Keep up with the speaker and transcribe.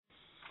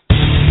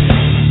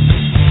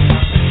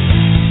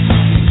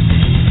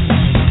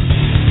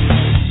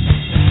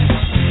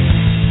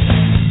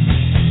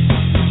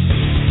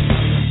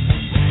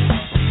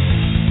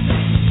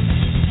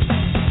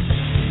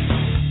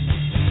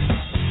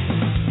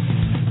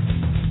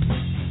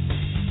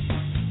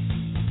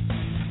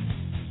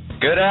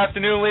Good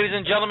afternoon, ladies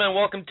and gentlemen.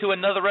 Welcome to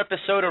another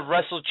episode of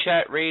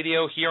WrestleChat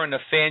Radio here on the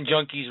Fan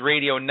Junkies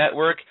Radio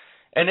Network.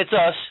 And it's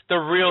us, the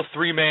real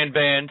three-man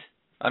band.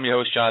 I'm your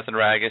host, Jonathan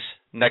Ragus.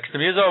 Next to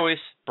me, as always,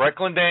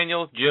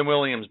 Clendaniel, Jim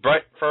Williams.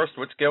 Brett, first,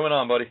 what's going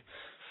on, buddy?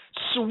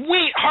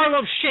 Sweet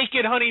Harlem Shake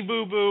It, honey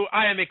boo boo.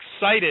 I am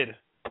excited.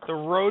 The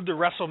road to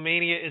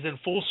WrestleMania is in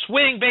full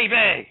swing,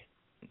 baby.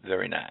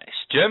 Very nice.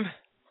 Jim?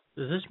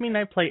 Does this mean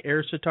I play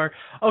air sitar?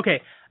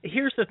 Okay,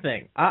 here's the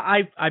thing.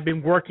 I've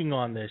been working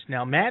on this.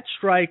 Now, Matt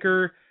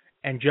Stryker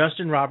and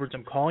Justin Roberts,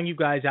 I'm calling you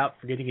guys out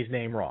for getting his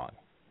name wrong,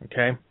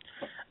 okay?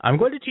 I'm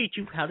going to teach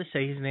you how to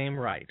say his name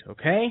right,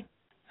 okay?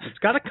 It's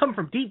got to come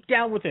from deep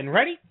down within.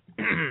 Ready?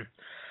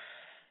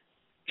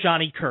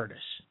 Johnny Curtis.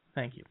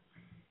 Thank you.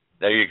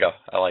 There you go.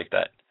 I like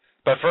that.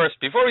 But first,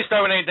 before we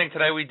start with anything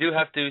today, we do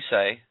have to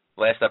say,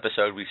 last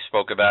episode we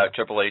spoke about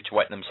Triple H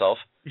wetting himself.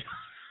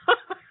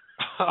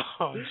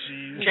 Oh,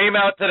 jeez. Came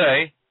out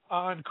today.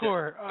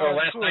 Encore. Or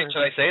last night,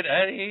 should I say it?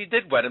 He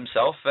did wet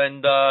himself.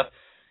 And,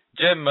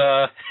 Jim,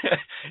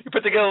 you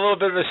put together a little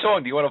bit of a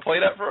song. Do you want to play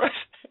that for us?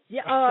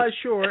 Yeah,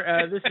 sure.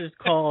 This is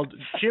called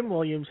Jim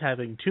Williams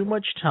Having Too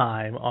Much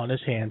Time on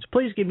His Hands.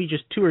 Please give me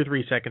just 2 or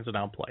 3 seconds and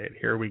I'll play it.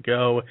 Here we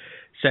go.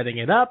 Setting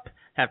it up.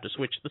 Have to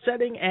switch the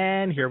setting,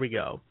 and here we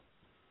go.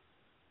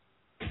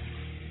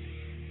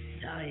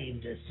 Time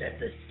to set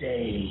the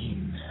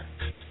stage.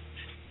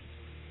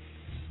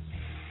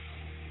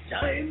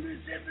 Time to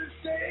set the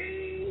stage.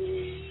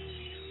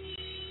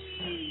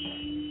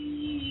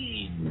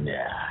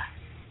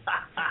 Ha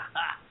ha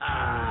ha ha.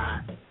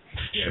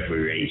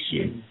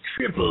 Separation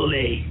Triple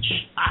H.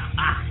 Ha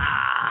ha ha.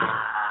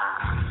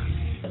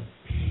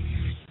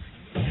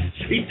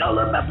 It's all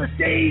about the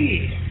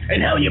stage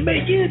and how you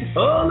make it.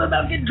 All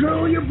about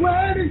control your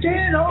pride and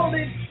can't hold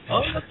it.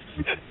 All about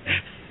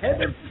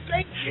heaven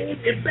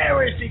forsaken,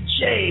 embarrassing,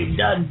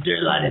 shamed,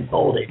 underlined and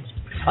bolded.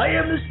 I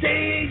am the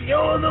stage,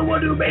 you're the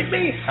one who made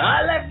me.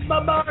 I left my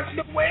mark,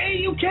 no way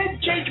you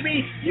can change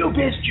me. You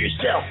pissed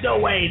yourself, no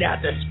way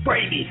not to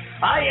spray me.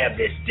 I am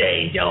the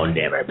stage, don't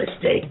ever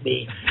mistake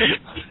me.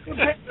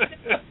 Like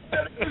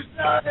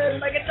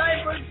a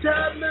diaper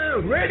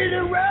toddler, ready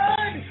to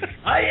run.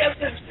 I am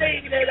the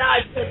stage and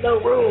I set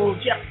the rules.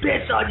 You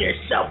piss on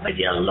yourself and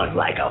you look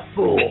like a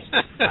fool.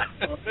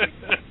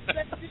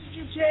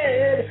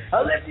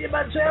 I'll lift you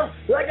myself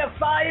like a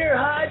fire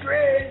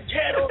hydrant,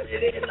 channeled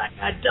it in like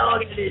a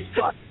dog in his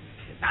butt.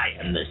 I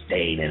am the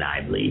stain and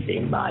I'm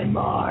leaving my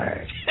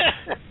mark.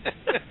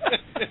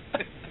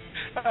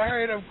 All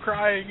right, I'm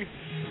crying.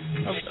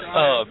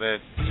 Oh, man.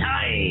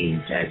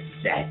 Time to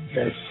set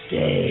the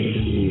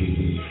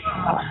stage.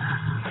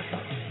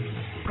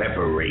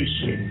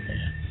 Preparation.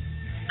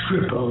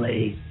 Triple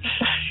H.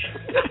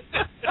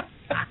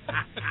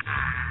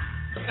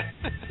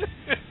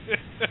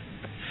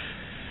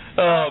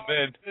 Oh,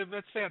 man.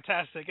 That's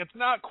fantastic. It's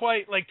not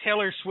quite like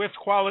Taylor Swift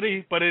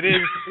quality, but it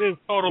is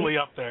totally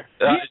up there.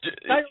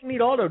 I don't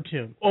need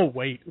auto-tune. Oh,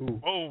 wait. Ooh.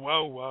 Oh,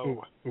 whoa,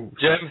 whoa. Ooh.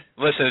 Jim,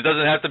 listen, it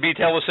doesn't have to be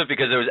Taylor Swift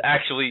because it was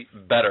actually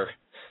better.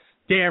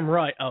 Damn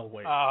right. Oh,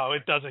 wait. Oh,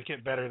 it doesn't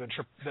get better than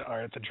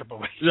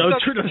Triple H. No,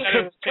 Triple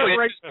H.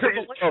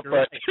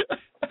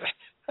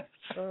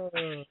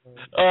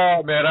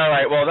 Oh, man. All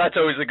right. Well, that's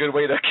always a good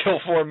way to kill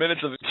 4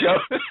 minutes of a show.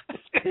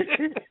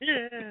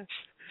 Yeah.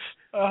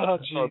 Oh,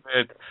 geez. Oh,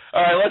 man.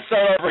 All right, let's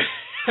start over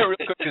real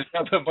quick because we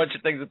have a bunch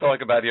of things to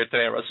talk about here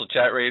today on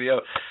WrestleChat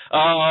Radio.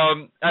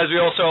 As we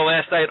all saw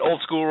last night,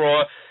 Old School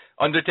Raw,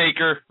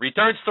 Undertaker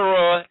returns to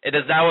Raw. It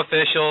is now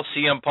official,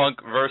 CM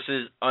Punk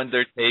versus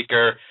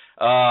Undertaker.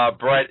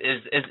 Brett,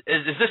 is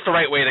this the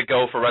right way to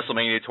go for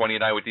WrestleMania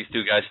 29 with these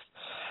two guys?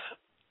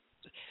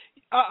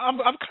 I'm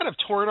kind of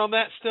torn on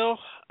that still.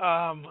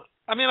 I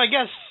mean, I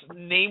guess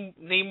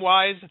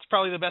name-wise, it's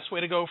probably the best way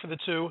to go for the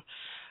two.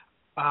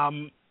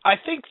 I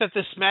think that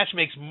this match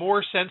makes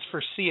more sense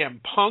for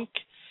CM Punk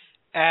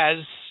as,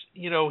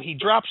 you know, he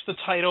drops the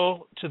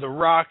title to The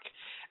Rock,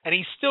 and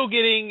he's still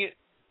getting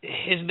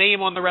his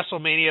name on the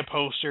WrestleMania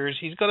posters.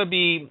 He's going to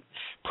be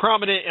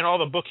prominent in all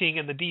the booking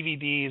and the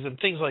DVDs and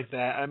things like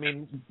that. I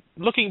mean,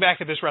 looking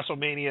back at this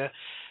WrestleMania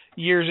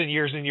years and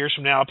years and years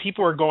from now,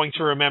 people are going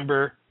to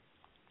remember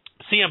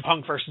CM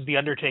Punk versus The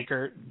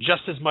Undertaker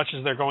just as much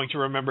as they're going to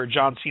remember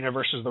John Cena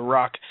versus The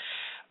Rock.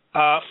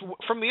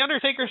 From The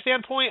Undertaker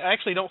standpoint, I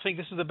actually don't think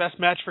this is the best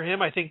match for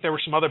him. I think there were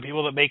some other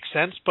people that make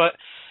sense, but,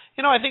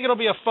 you know, I think it'll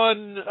be a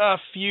fun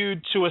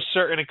feud to a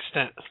certain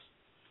extent.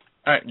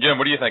 All right, Jim,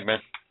 what do you think, man?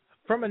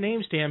 From a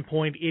name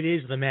standpoint, it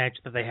is the match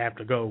that they have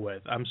to go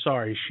with. I'm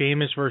sorry,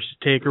 Sheamus versus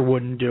Taker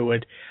wouldn't do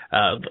it.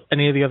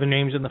 Any of the other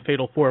names in the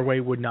Fatal 4-Way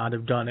would not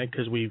have done it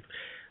because we've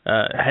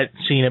had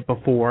seen it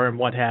before and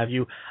what have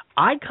you.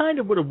 I kind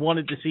of would have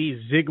wanted to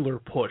see Ziggler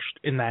pushed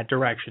in that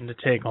direction to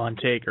take on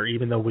Taker,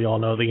 even though we all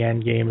know the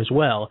end game as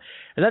well.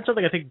 And that's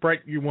something I think,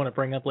 Brett, you want to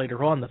bring up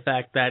later on, the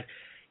fact that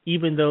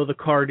even though the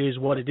card is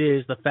what it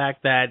is, the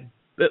fact that,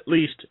 at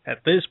least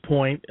at this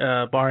point,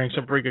 barring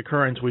some freak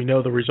occurrence, we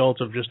know the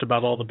results of just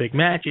about all the big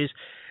matches.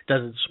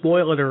 Does it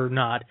spoil it or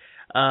not?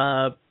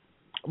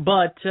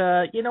 But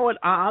you know what?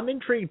 I'm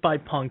intrigued by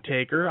Punk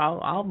Taker.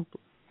 I'll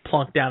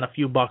plunk down a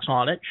few bucks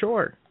on it,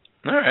 sure.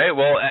 All right.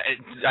 Well,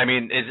 I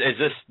mean, is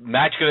this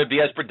match going to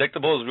be as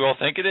predictable as we all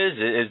think it is?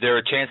 Is there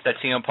a chance that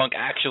CM Punk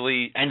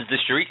actually ends the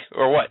streak,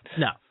 or what?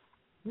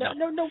 No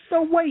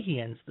way he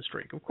ends the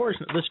streak. Of course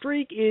not. The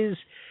streak is.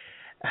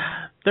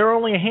 There are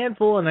only a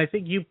handful, and I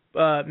think you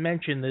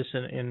mentioned this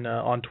in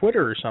on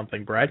Twitter or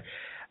something, Brett.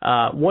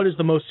 What is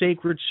the most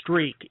sacred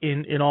streak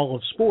in all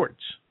of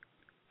sports?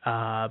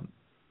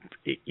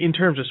 In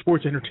terms of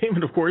sports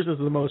entertainment, of course, this is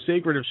the most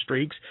sacred of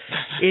streaks.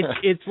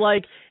 It's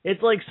like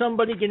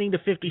somebody getting to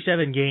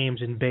 57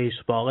 games in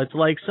baseball. It's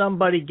like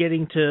somebody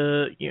getting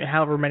to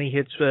however many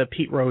hits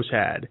Pete Rose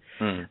had.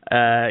 It's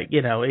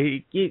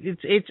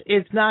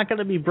not going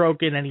to be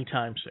broken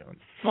anytime soon.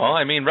 Well,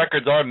 I mean,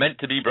 records are meant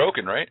to be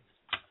broken, right?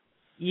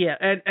 Yeah,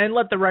 and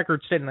let the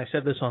record state, and I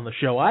said this on the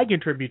show, I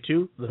contribute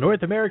to the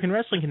North American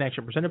Wrestling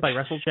Connection presented by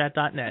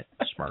WrestleChat.net.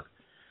 Smirk.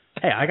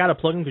 Hey, I got to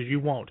plug them because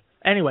you won't.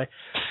 Anyway,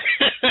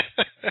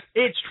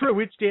 it's true.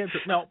 It's damn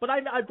true. No, but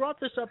I brought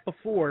this up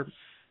before,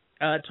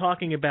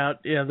 talking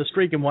about the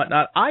streak and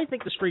whatnot. I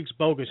think the streak's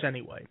bogus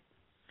anyway.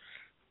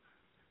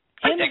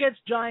 Him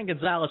against Giant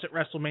Gonzalez at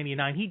WrestleMania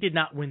 9, he did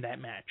not win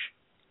that match.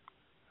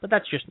 But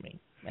that's just me.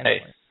 Anyway.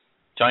 Hey,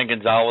 Giant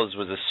Gonzalez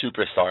was a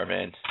superstar,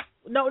 man.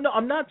 No,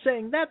 I'm not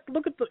saying that.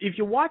 Look at if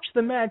you watch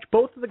the match,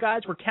 both of the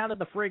guys were counted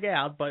the frig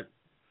out, but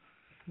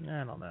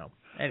I don't know.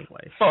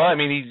 Anyway. Well, I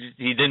mean,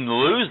 he didn't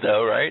lose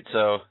though, right?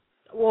 So.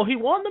 Well, he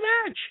won the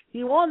match.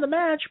 He won the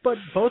match, but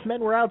both men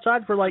were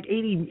outside for like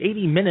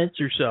 80 minutes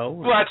or so.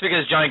 Well, that's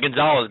because Giant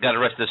Gonzalez got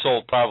arrested,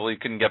 soul, probably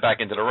couldn't get back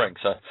into the ring.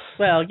 So.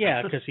 Well,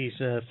 yeah, because he's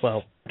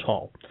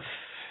tall.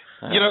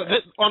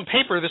 On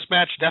paper, this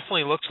match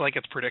definitely looks like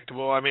it's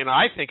predictable. I mean,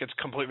 I think it's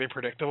completely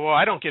predictable.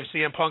 I don't give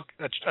CM Punk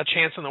a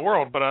chance in the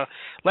world. But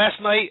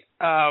last night,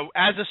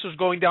 as this was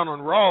going down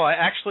on Raw, I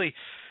actually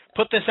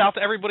put this out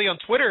to everybody on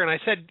Twitter, and I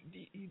said,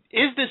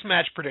 is this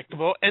match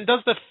predictable? And does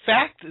the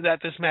fact that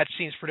this match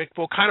seems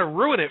predictable kind of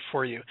ruin it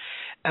for you?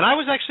 And I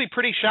was actually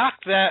pretty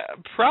shocked that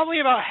probably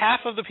about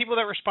half of the people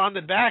that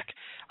responded back,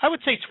 I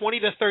would say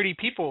 20 to 30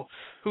 people,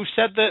 who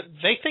said that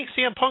they think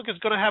CM Punk is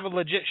going to have a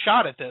legit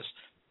shot at this.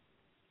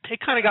 It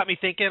kind of got me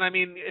thinking. I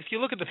mean, if you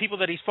look at the people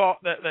that he's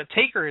fought, that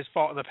Taker has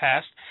fought in the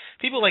past,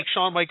 people like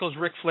Shawn Michaels,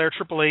 Ric Flair,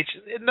 Triple H,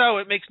 no,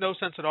 it makes no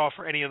sense at all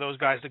for any of those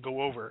guys to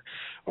go over.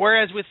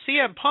 Whereas with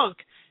CM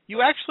Punk,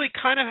 you actually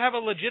kind of have a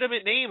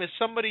legitimate name as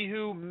somebody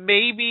who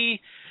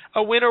maybe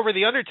a win over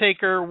The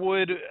Undertaker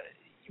would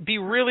be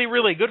really,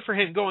 really good for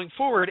him going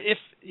forward if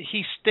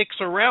he sticks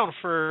around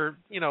for,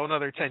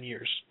 another 10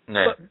 years.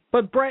 Yeah.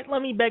 But Brett,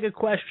 let me beg a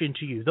question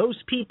to you. Those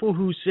people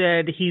who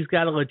said he's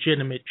got a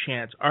legitimate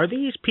chance, are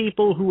these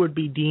people who would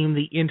be deemed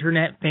the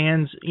internet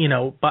fans,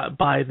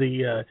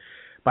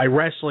 by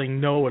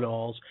wrestling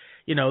know-it-alls,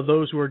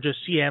 those who are just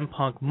CM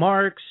Punk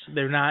marks?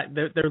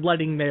 They're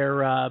letting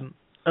their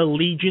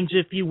allegiance,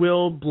 if you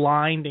will,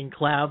 blind and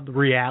cloud the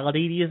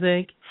reality, do you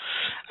think?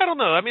 I don't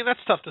know. I mean, that's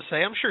tough to say.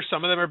 I'm sure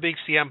some of them are big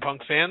CM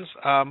Punk fans,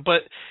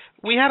 but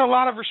we had a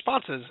lot of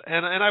responses,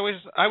 and I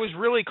was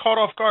really caught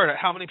off guard at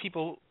how many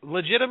people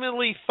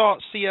legitimately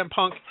thought CM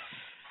Punk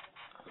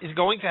is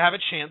going to have a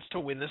chance to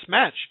win this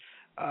match.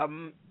 I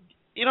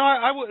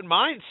wouldn't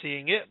mind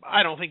seeing it.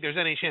 I don't think there's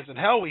any chance in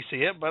hell we see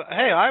it, but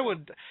hey, I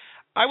would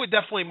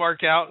definitely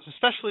mark out,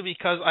 especially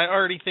because I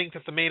already think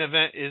that the main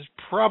event is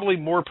probably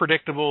more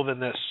predictable than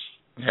this.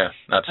 Yeah,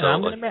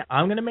 absolutely.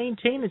 I'm going to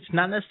maintain it's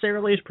not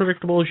necessarily as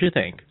predictable as you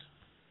think.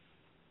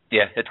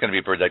 Yeah, it's going to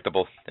be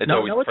predictable. It's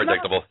always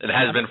predictable. It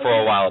has been for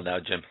a while now,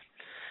 Jim.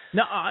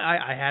 No,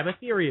 I have a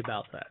theory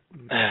about that.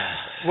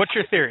 What's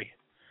your theory?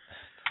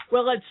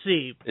 Well, let's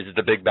see. Is it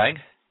the Big Bang?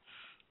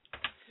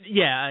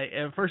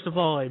 Yeah, first of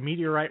all, a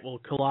meteorite will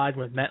collide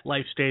with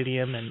MetLife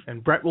Stadium,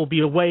 and Brett will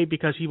be away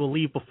because he will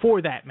leave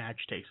before that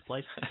match takes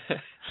place.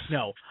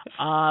 No.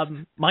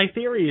 My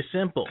theory is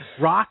simple.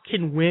 Rock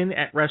can win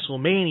at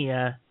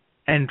WrestleMania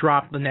and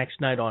drop the next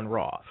night on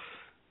Raw.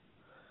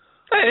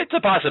 It's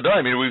a possibility.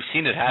 I mean, we've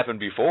seen it happen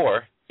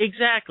before.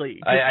 Exactly.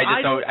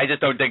 I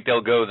just don't think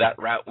they'll go that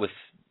route with,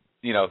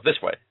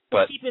 this way.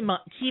 But keep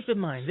in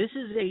mind, this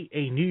is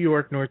a New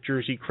York, North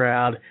Jersey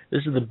crowd.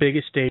 This is the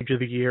biggest stage of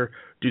the year.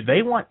 Do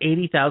they want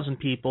 80,000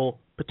 people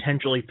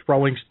potentially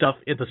throwing stuff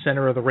in the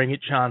center of the ring at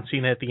John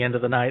Cena at the end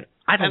of the night?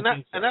 I don't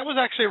think so. And that was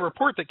actually a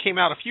report that came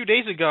out a few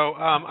days ago.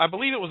 I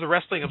believe it was the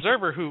Wrestling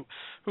Observer who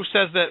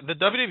says that the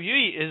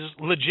WWE is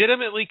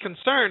legitimately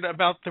concerned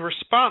about the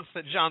response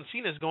that John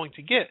Cena is going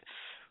to get.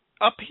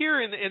 Up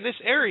here in this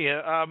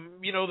area,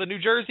 the New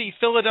Jersey,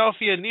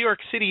 Philadelphia, New York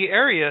City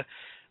area,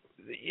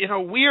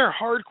 we are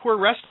hardcore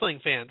wrestling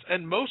fans,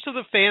 and most of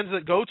the fans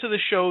that go to the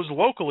shows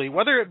locally,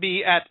 whether it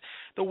be at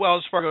the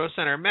Wells Fargo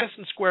Center,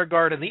 Madison Square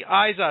Garden, the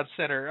Izod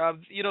Center,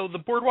 the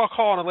Boardwalk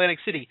Hall in Atlantic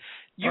City,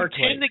 the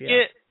Barclays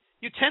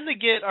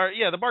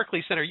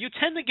Center. You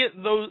tend to get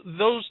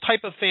those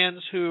type of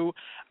fans who,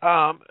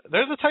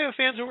 they're the type of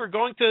fans who are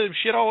going to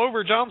shit all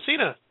over John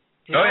Cena.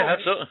 Yeah,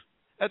 absolutely.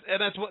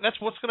 And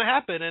that's what's going to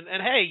happen. And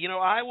hey,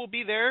 I will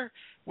be there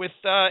with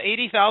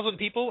 80,000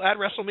 people at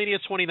WrestleMania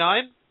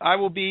 29. I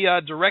will be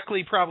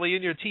directly probably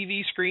in your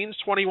TV screens,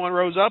 21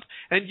 rows up,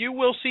 and you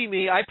will see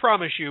me, I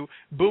promise you,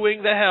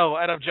 booing the hell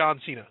out of John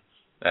Cena.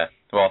 Yeah,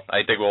 well,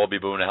 I think we'll all be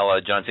booing the hell out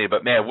of John Cena.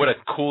 But, man, what a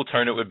cool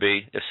turn it would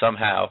be if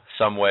somehow,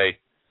 some way,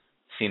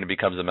 Cena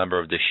becomes a member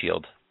of the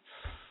Shield.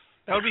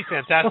 That would be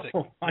fantastic.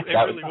 It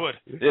really would.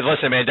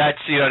 Listen, man, that's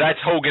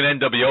Hogan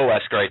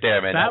NWO-esque right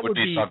there, man. That would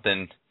be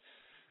something.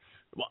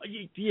 Well,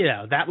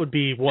 yeah, that would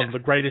be one of the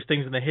greatest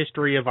things in the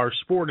history of our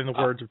sport, in the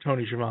words of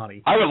Tony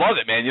Schiavone. I would love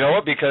it, man. You know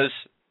what? Because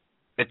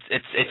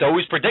it's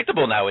always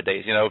predictable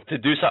nowadays. To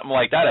do something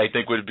like that, I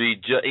think would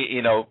be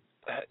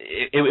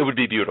it would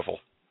be beautiful.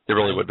 It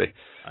really would be.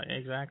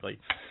 Exactly.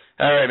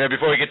 All right, man.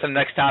 Before we get to the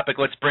next topic,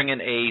 let's bring in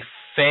a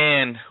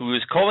fan who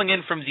is calling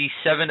in from the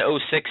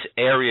 706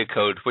 area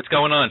code. What's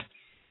going on?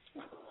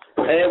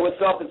 Hey, what's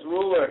up? It's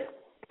Ruler.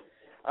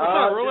 What's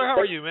up, Ruler? How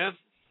are you, man?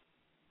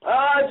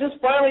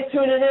 Just finally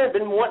tuning in.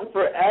 Been wanting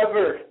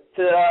forever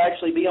to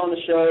actually be on the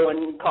show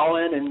and call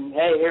in, and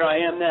hey, here I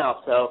am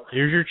now. So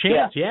here's your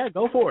chance. Yeah,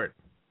 go for it.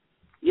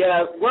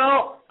 Yeah,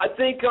 well, I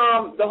think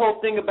the whole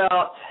thing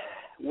about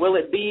will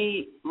it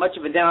be much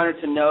of a downer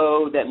to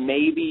know that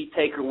maybe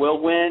Taker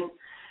will win?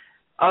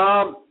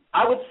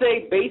 I would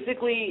say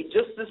basically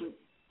just as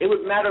it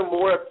would matter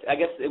more if, I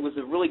guess, it was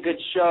a really good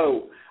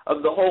show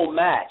of the whole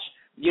match.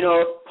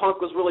 If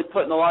Punk was really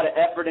putting a lot of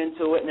effort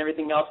into it and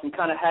everything else and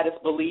kind of had us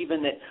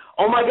believing that,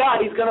 oh, my God,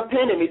 he's going to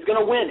pin him, he's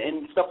going to win,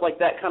 and stuff like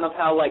that, kind of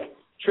how, like,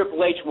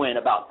 Triple H went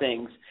about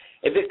things.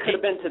 If it could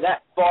have been to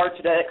that far,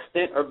 to that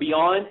extent or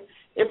beyond,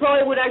 it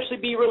probably would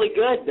actually be really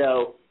good,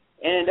 though,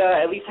 and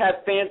at least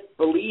have fans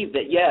believe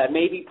that, yeah,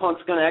 maybe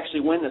Punk's going to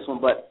actually win this one,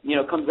 but,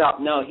 comes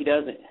out, no, he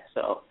doesn't,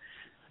 so...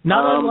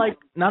 Not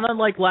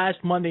unlike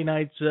last Monday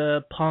night's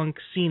Punk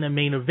Cena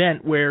main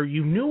event, where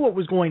you knew what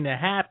was going to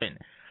happen,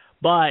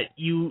 but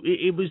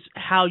it was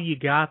how you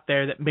got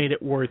there that made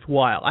it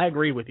worthwhile. I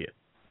agree with you.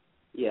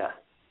 Yeah.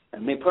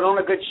 Put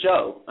on a good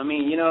show.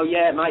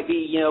 It might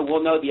be,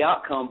 we'll know the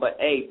outcome, but,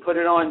 hey, put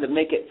it on to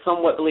make it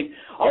somewhat believe,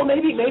 oh,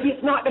 maybe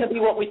it's not going to be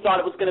what we thought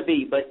it was going to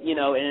be, but,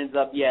 it ends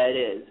up, yeah, it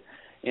is.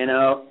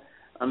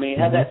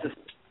 Have that suspicion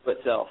of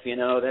itself,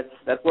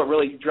 that's what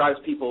really drives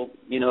people,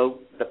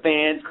 the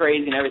fans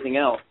crazy and everything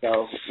else,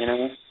 so,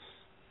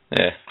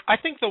 Yeah. I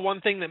think the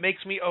one thing that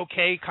makes me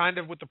okay kind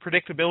of with the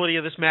predictability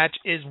of this match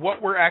is what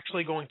we're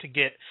actually going to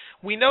get.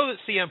 We know that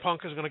CM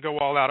Punk is going to go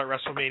all out at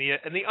WrestleMania,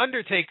 and The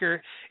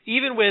Undertaker,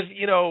 even with,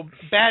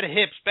 bad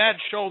hips, bad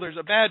shoulders,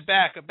 a bad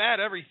back, a bad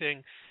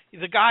everything,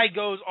 the guy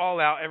goes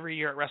all out every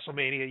year at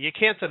WrestleMania. You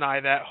can't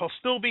deny that. He'll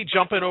still be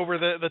jumping over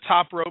the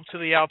top rope to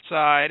the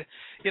outside.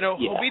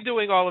 He'll be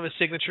doing all of his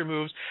signature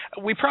moves.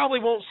 We probably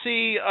won't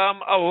see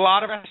a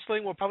lot of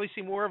wrestling. We'll probably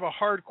see more of a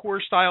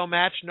hardcore style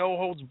match, no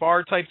holds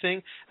barred type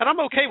thing, and I'm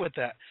okay with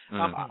that.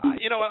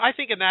 I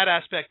think in that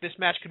aspect, this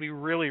match could be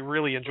really,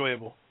 really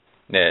enjoyable.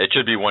 Yeah, it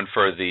should be one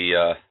for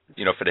the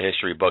for the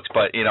history books.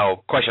 But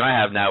question I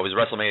have now is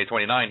WrestleMania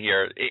 29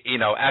 here.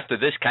 After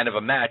this kind of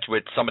a match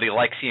with somebody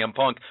like CM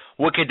Punk,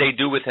 what could they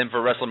do with him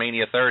for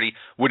WrestleMania 30?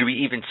 Would we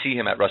even see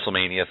him at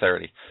WrestleMania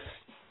 30?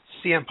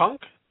 CM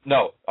Punk?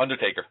 No,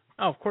 Undertaker.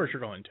 Oh, of course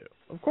you're going to.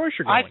 Of course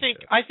you're going to.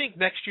 I think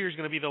next year is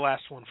going to be the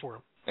last one for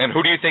him. And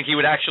who do you think he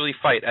would actually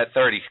fight at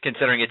 30,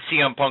 considering it's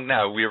CM Punk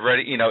now? We're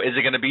ready. Is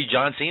it going to be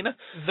John Cena?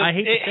 I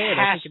hate to say it. It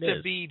has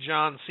to be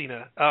John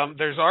Cena.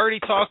 There's already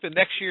talk that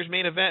next year's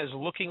main event is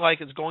looking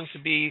like it's going to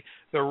be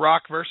The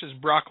Rock versus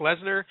Brock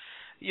Lesnar.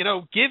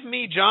 Give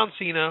me John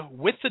Cena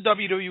with the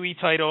WWE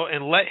title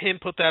and let him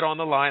put that on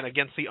the line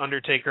against The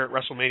Undertaker at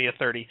WrestleMania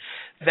 30.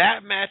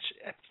 That match,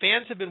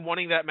 fans have been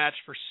wanting that match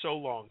for so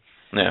long.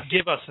 Yeah.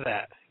 Give us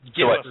that.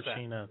 Give us that.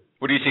 Cena.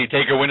 What do you see?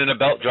 Taker winning a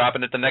belt,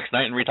 dropping it the next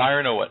night, and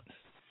retiring, or what?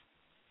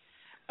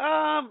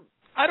 I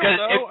don't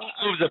know. If he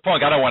moves to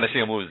Punk, I don't want to see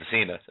him move to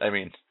Cena.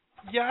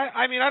 Yeah,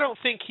 I don't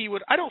think he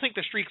would. I don't think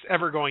the streak's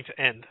ever going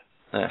to end.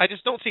 Yeah. I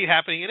just don't see it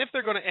happening. And if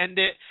they're going to end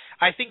it,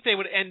 I think they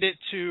would end it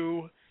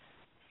to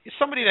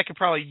somebody that could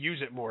probably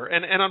use it more.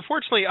 And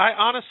unfortunately,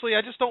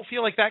 I just don't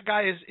feel like that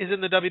guy is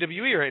in the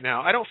WWE right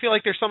now. I don't feel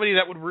like there's somebody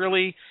that would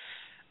really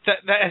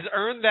that has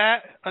earned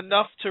that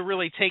enough to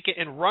really take it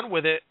and run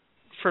with it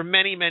for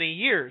many, many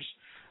years.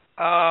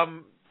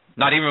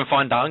 Not even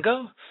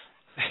Fandango?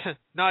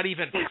 Not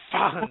even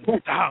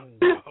Fandango. I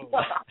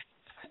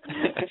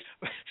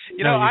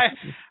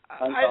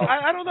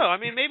don't know.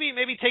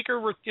 Maybe Taker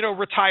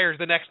retires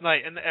the next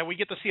night, and we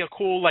get to see a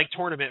cool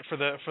tournament for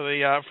the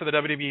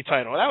WWE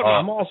title. That would be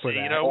I'm all for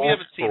that. We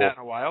haven't seen that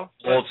in a while.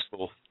 Old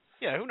school.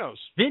 Yeah, who knows?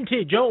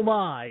 Vintage, oh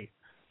my.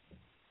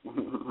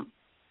 You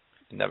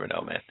never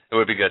know, man. It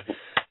would be good.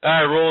 All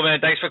right, Rule, man.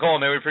 Thanks for calling,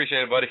 man. We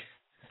appreciate it, buddy.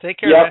 Take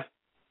care, man.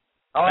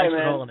 All right, Thanks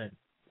man. for calling in.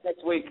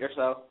 Next week or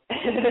so.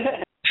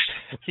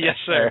 Yes,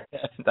 sir.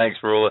 Thanks,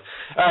 Rula.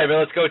 All right, man,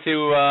 let's go to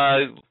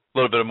a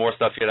little bit of more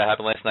stuff here that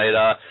happened last night.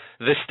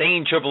 The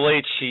Stain Triple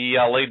H, he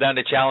laid down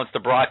the challenge to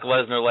Brock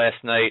Lesnar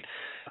last night.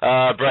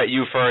 Brett,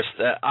 you first.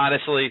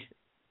 Honestly,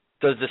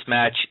 does this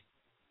match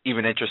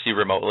even interest you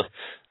remotely?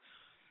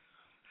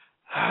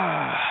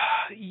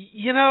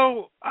 You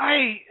know,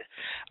 I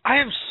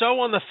am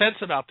so on the fence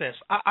about this.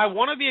 I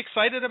want to be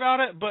excited about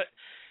it, but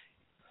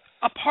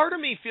a part of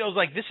me feels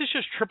like this is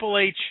just Triple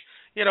H,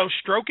 you know,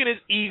 stroking his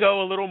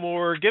ego a little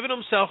more, giving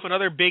himself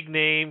another big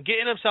name,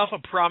 getting himself a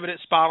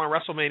prominent spot on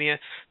WrestleMania.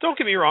 Don't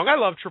get me wrong, I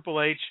love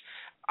Triple H.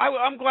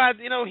 I'm glad,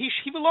 you know, he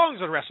belongs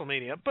on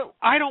WrestleMania, but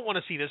I don't want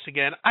to see this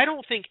again. I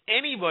don't think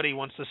anybody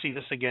wants to see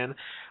this again.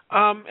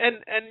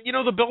 And you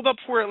know, the build up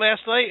for it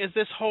last night is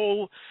this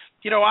whole,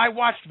 you know, I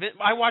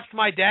watched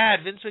my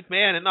dad, Vince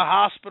McMahon, in the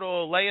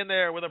hospital, laying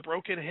there with a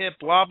broken hip,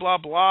 blah blah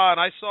blah, and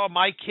I saw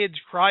my kids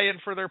crying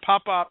for their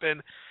pop-up,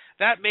 and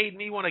that made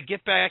me want to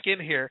get back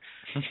in here.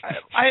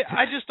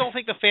 I just don't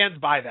think the fans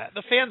buy that.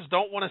 The fans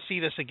don't want to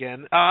see this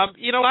again.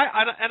 You know,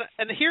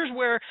 and here's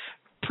where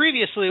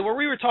previously, where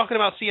we were talking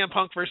about CM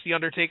Punk versus The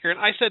Undertaker, and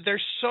I said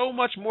there's so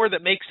much more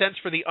that makes sense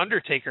for The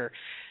Undertaker.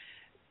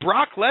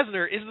 Brock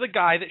Lesnar is the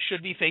guy that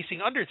should be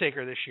facing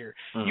Undertaker this year.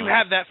 Mm-hmm. You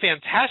have that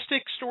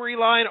fantastic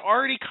storyline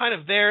already kind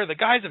of there. The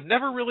guys have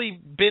never really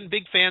been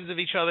big fans of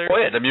each other. Oh,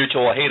 yeah, the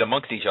mutual hate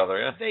amongst each other,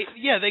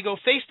 yeah. They go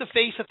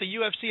face-to-face at the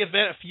UFC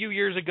event a few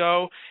years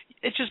ago.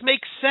 It just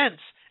makes sense.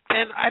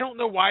 And I don't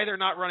know why they're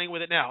not running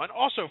with it now. And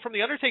also, from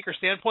the Undertaker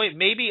standpoint,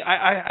 maybe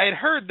I had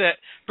heard that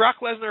Brock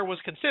Lesnar was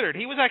considered.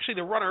 He was actually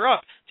the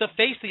runner-up to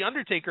face the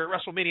Undertaker at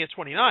WrestleMania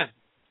 29.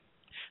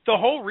 The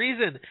whole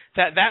reason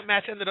that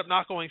match ended up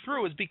not going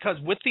through is because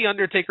with the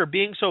Undertaker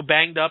being so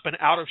banged up and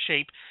out of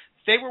shape,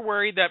 they were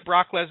worried that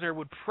Brock Lesnar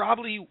would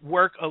probably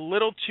work a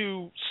little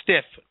too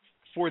stiff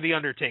for the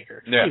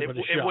Undertaker. Yeah.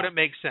 It wouldn't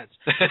make sense.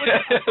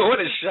 What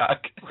a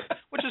shock.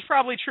 Which is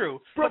probably true.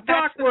 But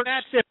Brock works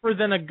stiffer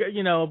than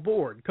a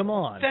board. Come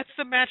on. That's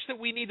the match that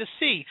we need to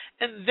see.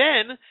 And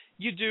then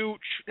you do.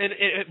 And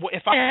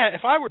if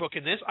I were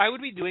booking this, I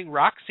would be doing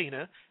Rock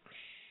Cena,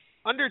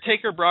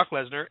 Undertaker, Brock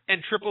Lesnar,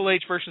 and Triple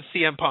H versus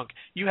CM Punk.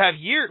 You have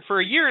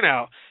for a year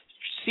now.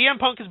 CM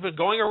Punk has been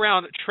going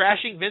around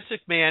trashing Vince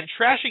McMahon,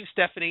 trashing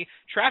Stephanie,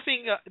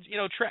 trashing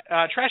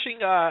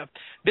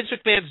Vince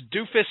McMahon's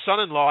doofus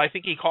son-in-law. I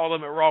think he called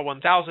him at Raw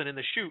 1000 in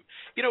the shoot.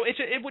 You know,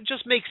 it would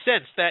just make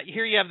sense that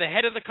here you have the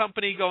head of the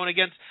company going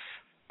against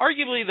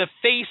arguably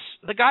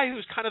the guy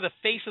who's kind of the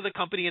face of the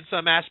company in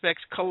some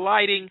aspects,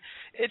 colliding.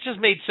 It just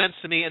made sense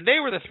to me, and they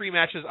were the three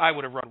matches I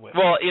would have run with.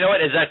 Well, you know what?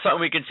 Is that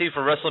something we can see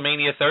for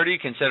WrestleMania 30,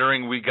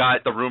 considering we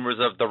got the rumors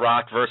of The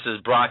Rock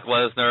versus Brock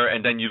Lesnar,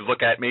 and then you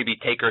look at maybe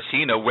Taker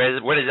Cena? Where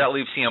does that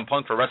leave CM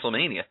Punk for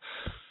WrestleMania?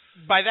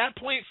 By that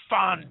point,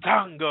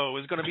 Fandango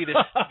is going to be this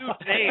new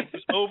name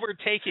who's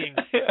overtaking.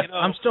 You know,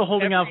 I'm still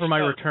holding out for my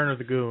Return of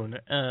the Goon.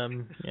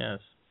 Yes.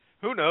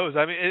 Who knows?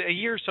 I mean, a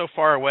year so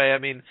far away. I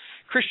mean,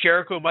 Chris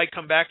Jericho might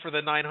come back for the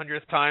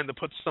 900th time to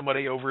put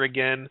somebody over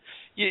again.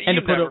 And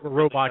to put over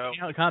Robot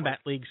Combat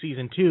League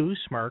Season 2,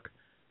 Smirk.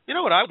 You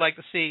know what I would like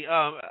to see?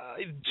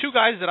 Two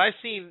guys that I've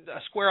seen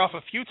square off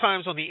a few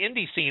times on the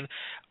indie scene.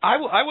 I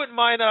wouldn't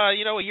mind, a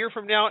year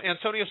from now,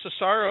 Antonio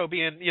Cesaro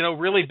being,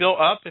 really built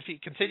up if he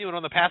continuing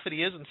on the path that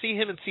he is, and see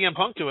him and CM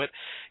Punk do it.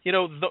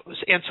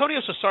 Antonio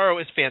Cesaro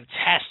is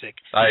fantastic.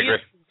 I agree.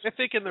 He is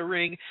terrific in the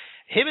ring.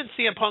 Him and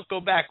CM Punk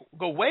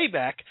go way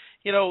back.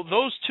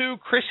 Those two,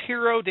 Chris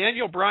Hero,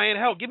 Daniel Bryan,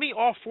 hell, give me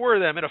all four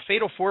of them in a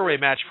fatal four-way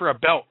match for a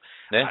belt.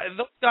 Yeah.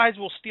 Those guys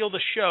will steal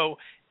the show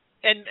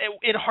in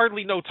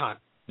hardly no time.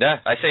 Yeah,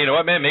 I say, you know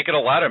what, man, make it a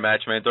ladder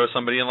match, man. Throw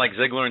somebody in like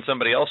Ziggler and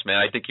somebody else, man.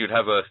 I think you'd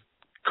have a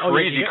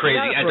crazy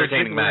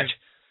entertaining match.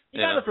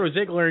 You gotta throw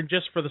Ziggler in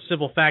just for the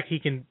simple fact he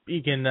can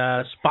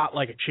spot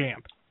like a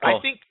champ. I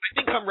think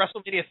come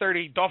WrestleMania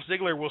 30, Dolph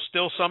Ziggler will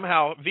still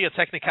somehow, via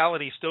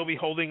technicality, still be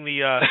holding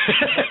the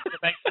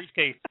bank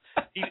briefcase.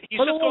 He's just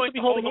going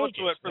to hold on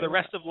to it for the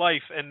rest of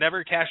life and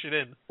never cash it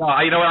in.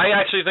 You know what? I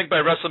actually think by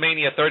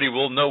WrestleMania 30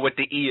 we'll know what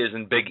the E is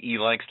in Big E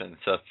Langston.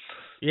 So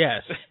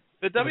yes.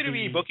 The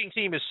WWE booking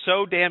team is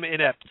so damn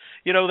inept.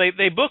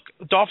 They book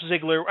Dolph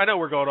Ziggler. I know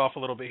we're going off a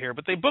little bit here,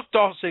 but they booked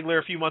Dolph Ziggler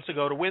a few months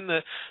ago to win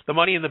the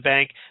Money in the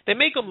Bank. They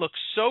make him look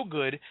so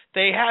good.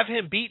 They have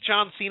him beat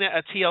John Cena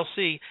at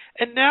TLC,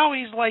 and now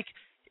he's like,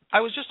 I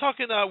was just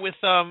talking with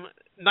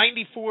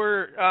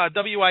 94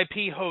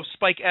 WIP host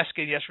Spike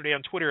Eskin yesterday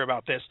on Twitter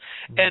about this,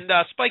 and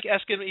Spike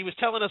Eskin, he was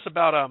telling us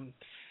about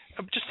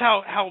just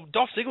how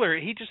Dolph Ziggler,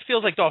 he just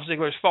feels like Dolph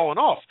Ziggler's fallen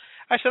off.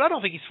 I said, I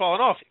don't think he's fallen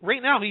off.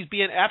 Right now, he's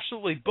being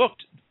absolutely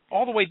booked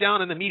all the way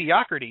down in the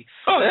mediocrity.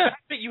 Oh, yeah. The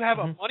fact that you have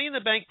a Money in the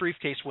Bank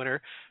briefcase winner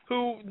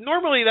who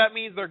normally that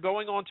means they're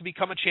going on to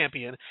become a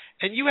champion,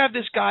 and you have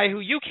this guy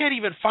who you can't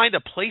even find a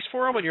place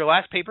for him on your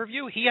last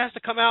pay-per-view. He has to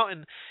come out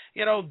and,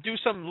 do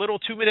some little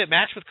 2-minute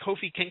match with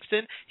Kofi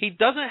Kingston. He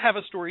doesn't have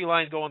a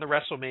storyline going to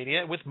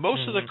WrestleMania with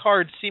most of the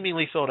cards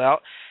seemingly filled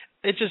out.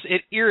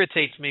 It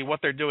irritates me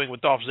what they're doing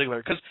with Dolph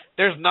Ziggler because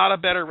there's not a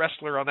better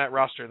wrestler on that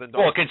roster than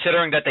Dolph. Well,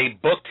 considering that they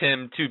booked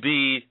him to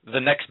be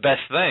the next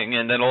best thing,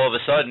 and then all of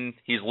a sudden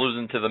he's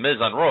losing to The Miz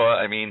on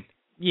Raw.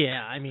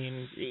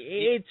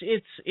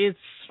 It's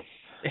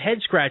head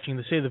scratching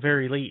to say the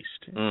very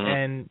least.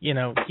 And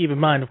keep in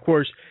mind, of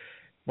course,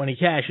 when he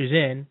cashes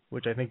in,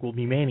 which I think will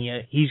be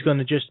Mania, he's going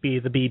to just be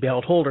the B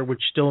belt holder,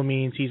 which still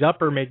means he's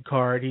upper mid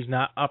card. He's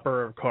not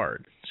upper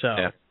card. So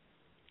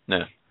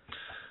yeah.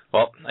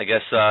 Well, I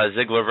guess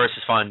Ziggler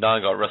versus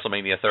Fandango at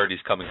WrestleMania 30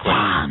 is coming quick.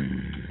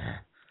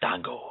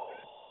 Fandango.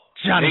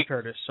 Johnny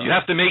Curtis. Sorry. You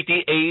have to make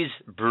the A's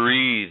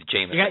breathe,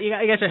 Jameson.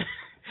 You got to.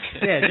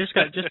 Yeah, just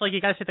like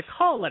you got to say the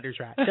call letters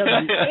right.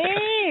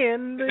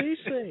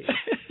 W-N-D-C.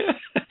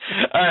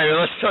 All right,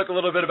 let's talk a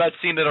little bit about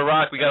Cena to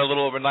Rock. We got a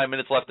little over 9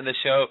 minutes left in this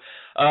show.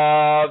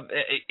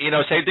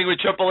 Same thing with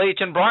Triple H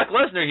and Brock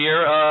Lesnar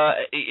here.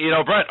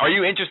 Brent, are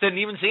you interested in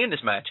even seeing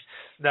this match?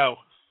 No.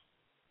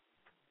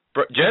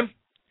 Jim?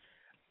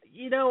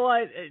 You know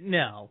what?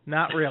 No,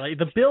 not really.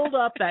 The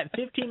build-up, that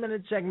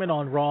 15-minute segment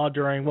on Raw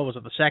during, what was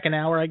it, the second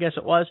hour, I guess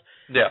it was?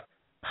 Yeah.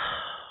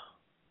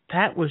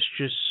 That was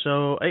just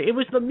so... It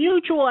was the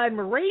Mutual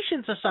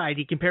Admiration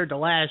Society compared to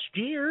last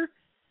year.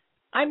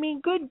 I mean,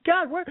 good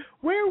God, where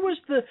was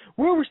the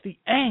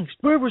angst?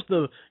 Where was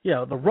the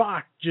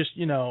Rock just,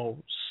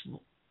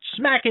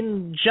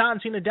 smacking John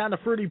Cena down to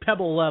Fruity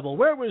Pebble level?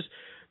 Where was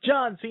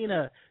John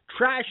Cena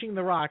trashing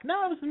The Rock?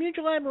 No, it was the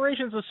Mutual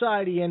Admiration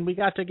Society, and we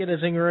got to get a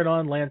zinger in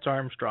on Lance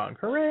Armstrong.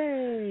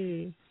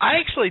 Hooray! I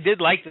actually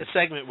did like the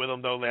segment with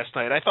him, though, last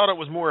night. I thought it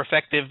was more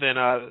effective than,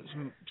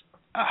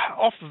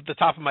 off of the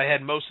top of my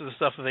head, most of the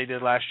stuff that they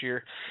did last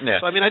year. Yeah.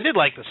 So, I mean, I did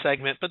like the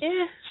segment, but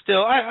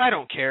still, I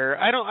don't care.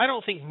 I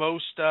don't think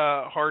most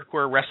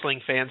hardcore wrestling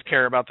fans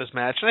care about this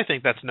match, and I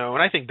think that's known.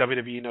 I think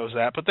WWE knows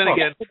that. But then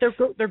again... But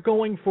they're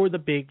going for the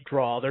big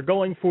draw. They're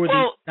going for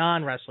the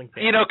non-wrestling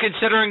fans.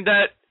 Considering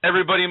that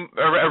everybody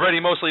already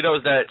mostly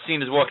knows that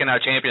Cena's walking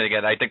out champion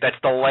again, I think that's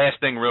the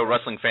last thing real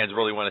wrestling fans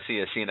really want to see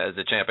is Cena as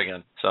the champ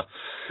again. So,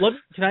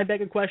 can I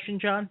beg a question,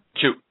 John?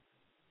 Shoot.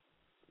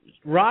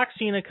 Rock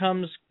Cena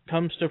comes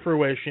to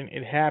fruition.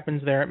 It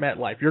happens there at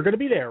MetLife. You're going to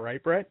be there,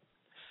 right, Brett?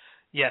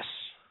 Yes.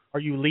 Are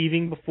you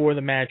leaving before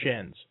the match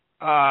ends?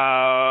 No.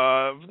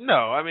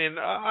 I mean,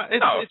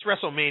 it's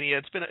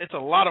WrestleMania. It's a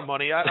lot of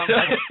money. A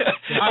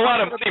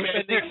lot of money,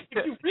 man.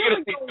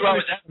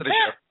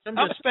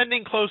 I'm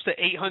spending close to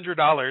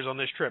 $800 on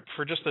this trip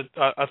for just a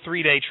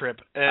 3-day trip,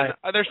 and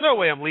there's no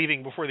way I'm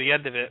leaving before the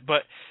end of it.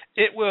 But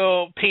it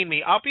will pain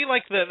me. I'll be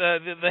like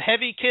the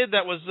heavy kid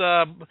that was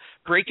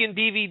breaking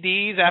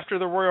DVDs after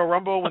the Royal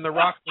Rumble when The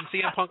Rock and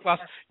CM Punk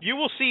lost. You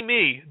will see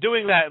me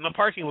doing that in the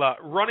parking lot,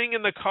 running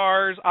in the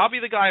cars. I'll be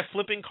the guy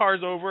flipping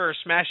cars over or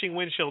smashing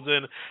windshields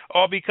in,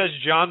 all because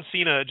John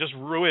Cena just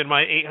ruined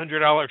my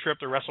 $800 trip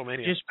to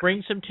WrestleMania. Just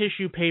bring some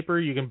tissue paper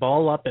you can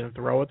ball up and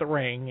throw at the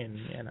ring, and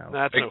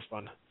that's no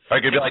fun. Or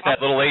you could be like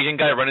that little Asian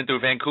guy running through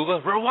Vancouver.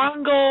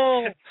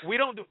 Rwango!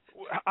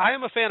 I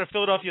am a fan of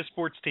Philadelphia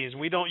sports teams.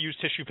 We don't use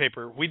tissue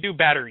paper. We do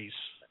batteries.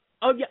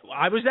 Oh, yeah.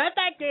 I was at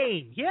that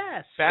game.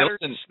 Yes.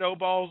 Batteries,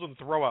 snowballs, and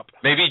throw up.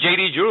 Maybe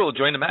J.D. Drew will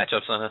join the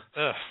matchup, son.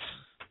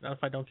 Not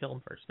if I don't kill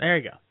him first. There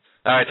you go.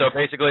 All right, so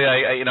basically,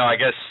 I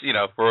guess,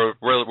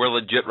 we're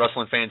legit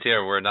wrestling fans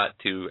here. We're not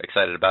too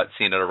excited about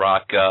Cena to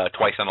Rock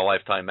twice in a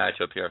lifetime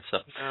matchup here. So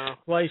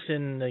twice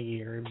in a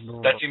year.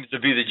 That seems to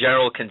be the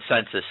general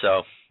consensus.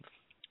 So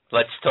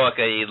let's talk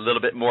a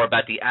little bit more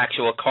about the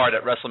actual card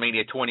at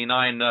WrestleMania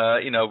 29.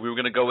 We were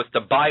going to go with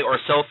the buy or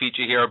sell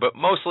feature here, but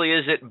mostly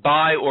is it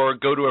buy or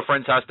go to a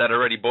friend's house that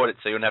already bought it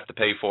so you don't have to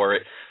pay for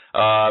it.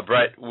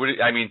 Brett,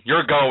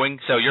 you're going,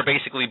 so you're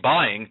basically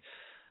buying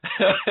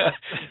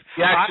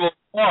the actual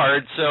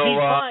card. So he's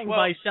buying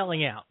by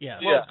selling out. Yeah.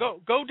 Well,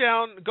 go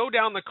down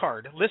the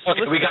card.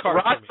 Okay, we got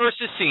Rock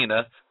versus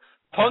Cena,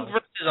 Punk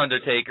versus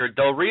Undertaker,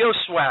 Del Rio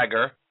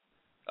Swagger,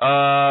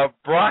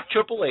 Brock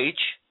Triple H,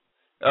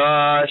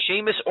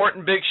 Sheamus,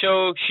 Orton, Big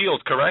Show,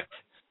 Shield, correct?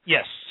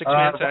 Yes,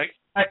 6-man tag.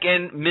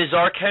 And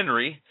Mizark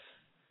Henry,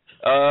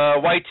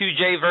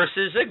 Y2J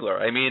versus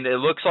Ziggler. I mean, it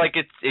looks like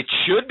it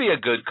should be a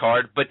good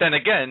card, but then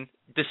again,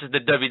 this is the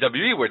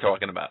WWE we're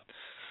talking about.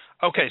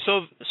 Okay,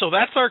 so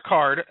that's our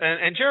card,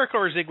 and Jericho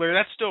or Ziggler,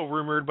 that's still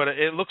rumored, but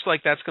it looks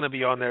like that's going to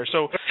be on there.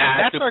 So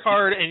that's our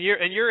card, and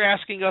you're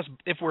asking us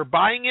if we're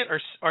buying it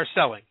or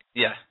selling.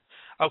 Yeah.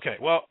 Okay,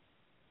 well,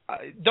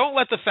 don't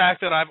let the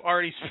fact that I've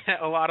already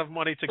spent a lot of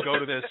money to go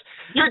to this.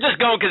 You're just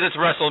going because it's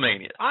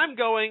WrestleMania. I'm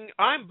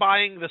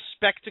buying the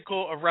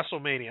spectacle of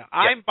WrestleMania. Yep.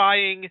 I'm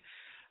buying,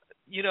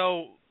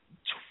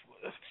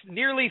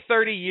 nearly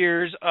 30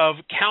 years of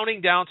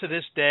counting down to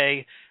this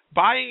day,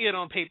 buying it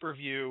on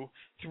pay-per-view,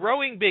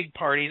 throwing big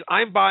parties.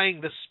 I'm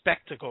buying the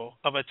spectacle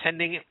of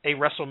attending a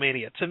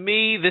WrestleMania. To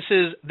me, this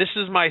is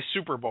my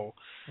Super Bowl.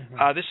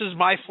 Mm-hmm. This is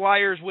my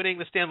Flyers winning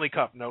the Stanley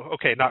Cup. No,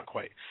 okay, not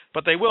quite.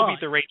 But they will beat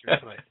the Rangers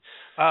tonight.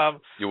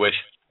 You wish.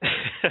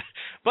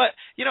 But,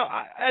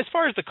 as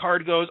far as the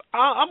card goes,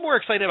 I'm more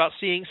excited about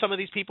seeing some of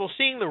these people,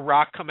 seeing The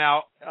Rock come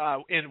out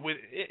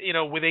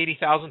with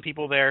 80,000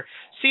 people there,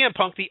 CM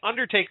Punk, The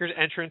Undertaker's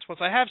entrance, which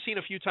I have seen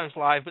a few times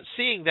live, but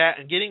seeing that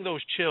and getting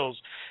those chills,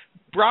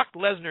 Brock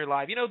Lesnar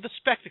live, the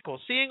spectacle,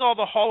 seeing all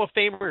the Hall of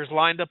Famers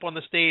lined up on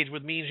the stage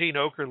with Mean Gene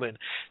Okerlund,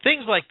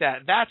 things like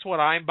that. That's what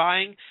I'm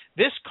buying.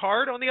 This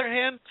card, on the other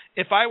hand,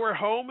 if I were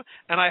home,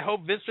 and I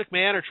hope Vince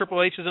McMahon or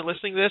Triple H isn't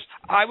listening to this,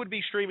 I would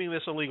be streaming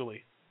this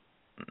illegally.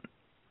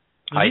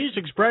 The views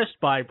expressed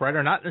by Brett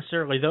are not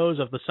necessarily those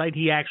of the site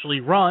he actually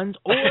runs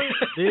or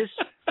this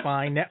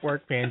fine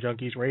network, Fan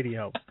Junkies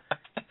Radio.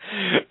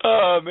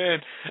 Oh, man.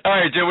 All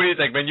right, Jim, what do you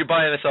think, man? You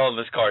buying or selling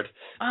this card?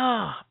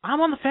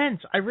 I'm on the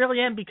fence. I really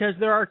am, because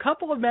there are a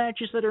couple of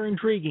matches that are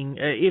intriguing.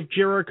 If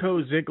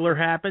Jericho-Ziggler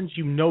happens,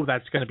 you know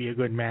that's going to be a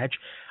good match.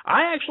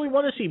 I actually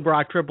want to see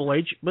Brock Triple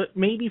H, but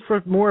maybe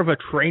for more of a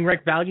train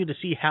wreck value to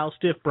see how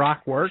stiff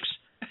Brock works.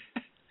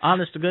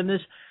 Honest to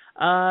goodness.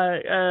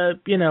 A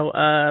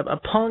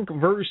Punk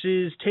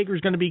versus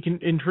Taker's going to be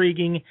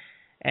intriguing,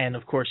 and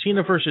of course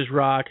Cena versus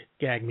Rock.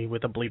 Gag me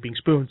with a bleeping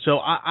spoon. So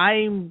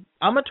I'm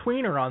a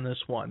tweener on this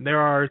one. There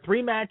are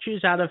 3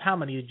 matches out of how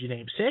many did you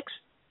name? 6?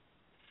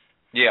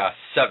 Yeah,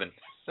 7.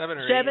 7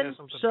 or 7. 8 or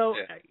something. So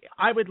yeah.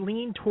 I would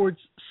lean towards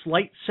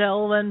slight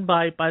sell then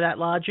by that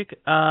logic.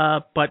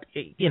 But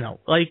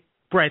like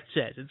Brett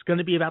says, it's going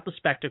to be about the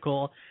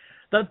spectacle,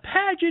 the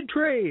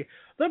pageantry,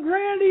 the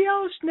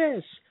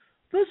grandiosness.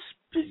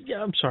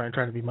 I'm sorry, I'm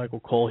trying to be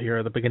Michael Cole here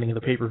at the beginning of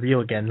the pay-per-view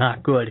again.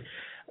 Not good,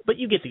 but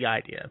you get the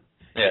idea.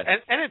 Yeah,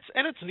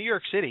 and it's New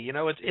York City.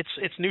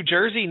 It's New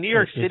Jersey, New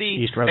York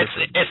City. East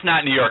Rutherford. It's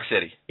not New York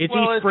City. It's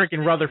East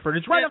frickin' Rutherford.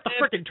 It's right off the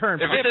frickin'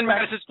 turn. If it's in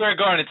Madison Square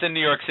Garden, it's in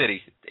New York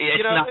City.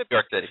 It's not New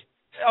York City.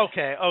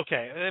 Okay,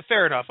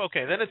 fair enough.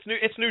 Okay, then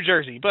it's New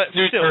Jersey, but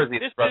New still, Jersey,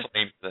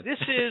 this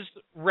is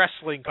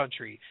wrestling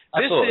country.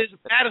 Absolutely. This is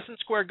Madison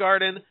Square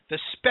Garden, the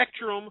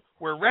spectrum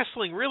where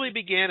wrestling really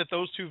began at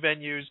those 2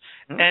 venues,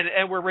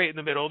 and we're right in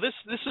the middle. This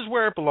is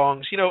where it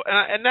belongs,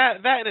 and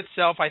that in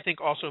itself, I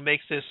think, also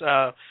makes this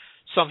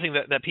something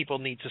that people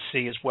need to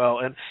see as well.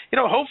 And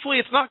hopefully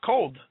it's not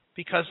cold,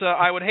 because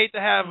I would hate to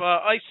have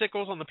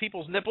icicles on the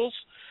people's nipples.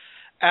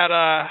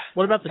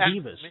 What about the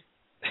Divas?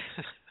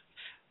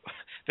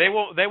 They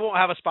won't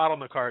have a spot on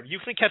the card. You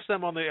can catch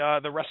them on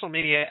the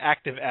WrestleMania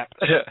Active app.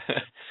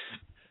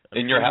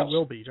 In your house. It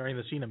will be during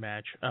the Cena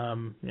match.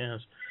 Yes.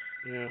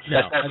 Yeah. No.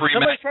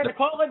 Somebody's trying to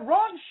call it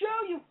wrong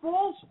show, you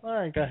fools. All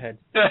right, go ahead.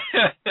 All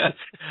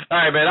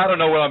right, man. I don't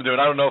know what I'm doing.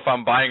 I don't know if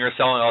I'm buying or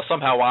selling. I'll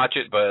somehow watch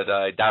it, but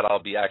I doubt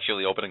I'll be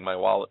actually opening my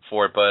wallet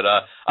for it. But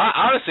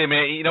honestly,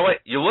 man, you know what?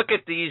 You look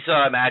at these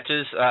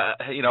matches.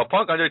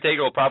 Punk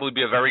Undertaker will probably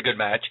be a very good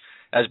match,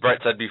 as Brett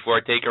said before.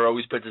 Taker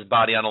always puts his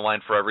body on the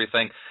line for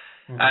everything.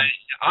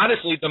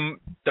 Honestly, the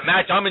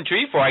match I'm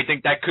intrigued for, I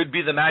think that could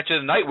be the match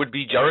of the night, would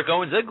be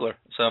Jericho and Ziggler.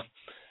 So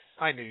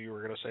I knew you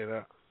were going to say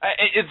that.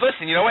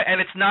 Listen, you know what? And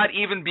it's not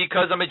even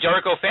because I'm a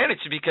Jericho fan.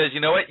 It's because, you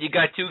know what? You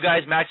got 2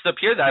 guys matched up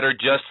here that are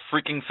just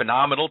freaking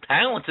phenomenal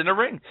talents in the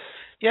ring.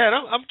 Yeah, and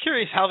I'm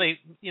curious how they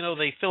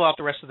fill out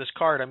the rest of this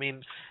card. I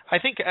mean, I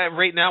think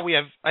right now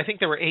I think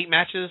there were 8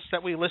 matches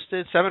that we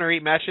listed, 7 or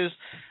 8 matches.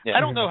 Yeah.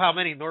 I don't know how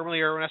many normally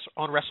are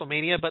on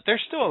WrestleMania, but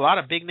there's still a lot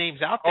of big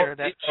names out there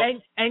that.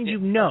 And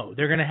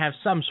they're going to have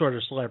some sort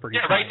of celebrity.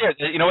 Yeah, right there.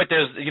 You know what?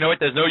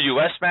 There's no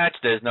U.S. match.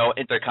 There's no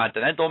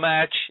Intercontinental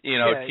match.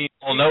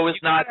 People know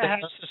it's not. You have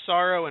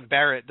Cesaro and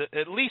Barrett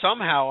at least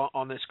somehow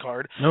on this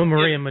card. No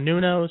Maria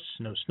Menounos,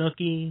 no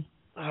Snooki.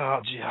 Oh,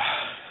 gee.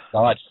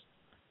 God.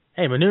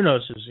 Hey,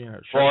 Menounos is,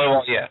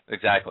 Well, yeah,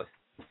 exactly.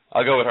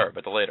 I'll go with her,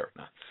 but later.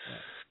 No.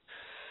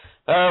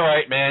 Yeah. All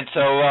right, man. So,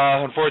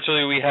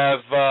 unfortunately, we have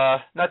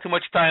not too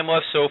much time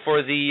left. So,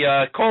 for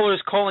the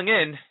callers calling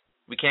in,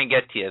 we can't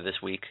get to you this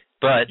week.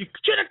 But you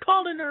should have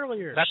called in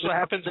earlier. That's what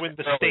happens when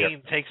the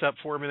stain takes up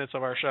 4 minutes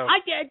of our show. I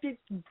get it.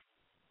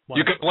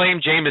 You could blame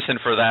Jameson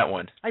for that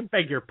one. I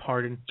beg your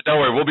pardon. Don't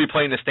worry, we'll be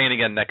playing the stain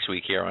again next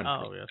week here on.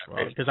 Oh, yes,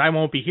 well, because I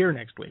won't be here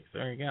next week.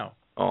 There you go.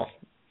 Oh.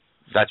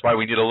 That's why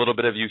we need a little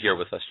bit of you here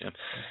with us, Jim.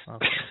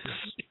 Okay.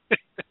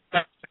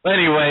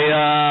 Anyway,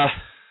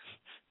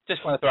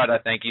 just want to throw out our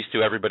thank yous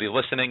to everybody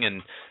listening,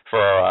 and for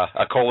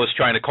our callers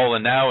trying to call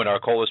in now and our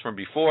callers from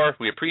before.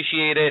 We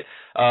appreciate it.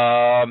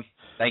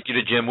 Thank you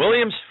to Jim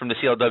Williams from the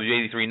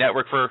CLW83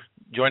 Network for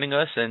joining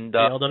us. And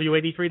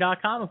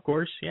CLW83.com, of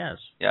course, yes.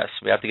 Yes,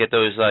 we have to get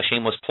those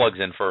shameless plugs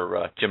in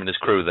for Jim and his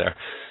crew there.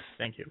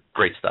 Thank you.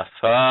 Great stuff.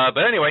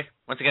 But anyway,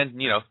 once again,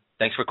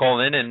 thanks for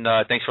calling in,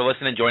 and thanks for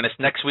listening. Join us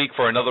next week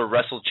for another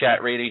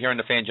WrestleChat Radio here on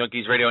the Fan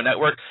Junkies Radio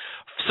Network.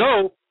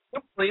 So,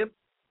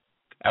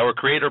 our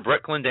creator,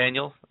 Brett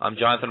Clendaniel, I'm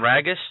Jonathan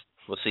Ragus.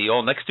 We'll see you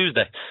all next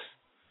Tuesday.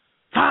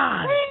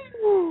 Fun!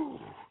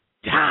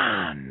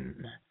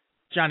 Done!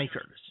 Johnny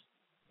Curtis.